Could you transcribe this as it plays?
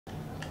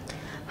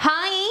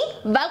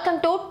Welcome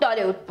to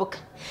Tollywood book.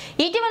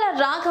 ఇటీవల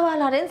Raghava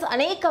Lawrence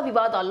అనేక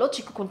వివాదాల్లో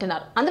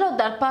చిక్కుకుంటున్నారు. అందులో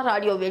దర్బార్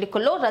ఆడియో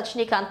వేడుకల్లో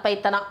రజనీకాంత్ పై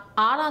తన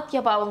ఆరాధ్య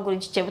భావం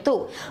గురించి చెబుతూ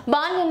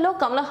బాల్యంలో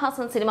కమల్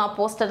హాసన్ సినిమా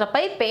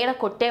పోస్టర్లపై పేడ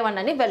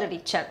కొట్టేవాడని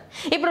వెల్లడించారు.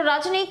 ఇప్పుడు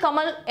రజనీ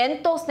కమల్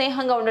ఎంతో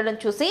స్నేహంగా ఉండడం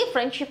చూసి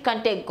ఫ్రెండ్షిప్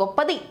కంటే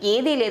గొప్పది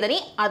ఏదీ లేదని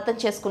అర్థం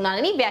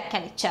చేసుకున్నానని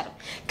వ్యాఖ్యానించారు.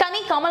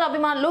 కానీ కమల్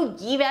అభిమానులు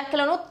ఈ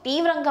వ్యాఖ్యలను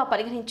తీవ్రంగా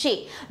పరిగణించి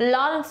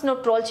లారెన్స్ ను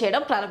ట్రోల్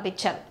చేయడం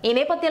ప్రారంభించారు. ఈ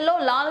నేపథ్యంలో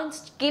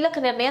లారెన్స్ కీలక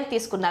నిర్ణయం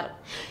తీసుకున్నారు.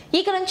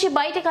 ఇక నుంచి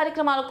బయట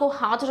కార్యక్రమాలకు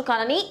హాజరు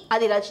కానని,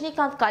 అది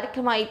రజనీకాంత్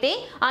కార్యక్రమం అయితే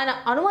ఆయన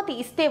అనుమతి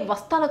ఇస్తే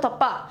వస్తాను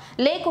తప్ప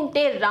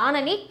లేకుంటే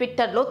రానని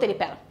ట్విట్టర్లో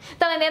తెలిపారు.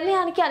 తన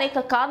నిర్ణయానికి అనేక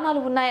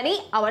కారణాలు ఉన్నాయని,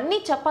 అవన్నీ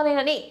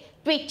చెప్పలేనని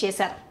ట్వీట్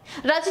చేశారు.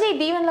 రజనీ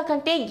దీవెనల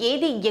కంటే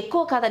ఏది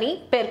ఎక్కువ కాదని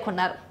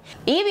పేర్కొన్నారు.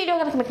 ఈ వీడియో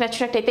కనుక మీకు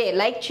నచ్చినట్టయితే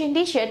లైక్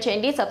చేయండి, షేర్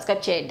చేయండి,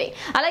 సబ్స్క్రైబ్ చేయండి.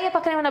 అలాగే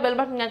పక్కనే ఉన్న బెల్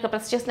బటన్ కనుక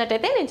ప్రెస్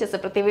చేసినట్టయితే నేను చేసే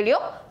ప్రతి వీడియో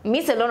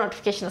మీ సెల్లో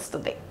నోటిఫికేషన్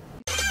వస్తుంది.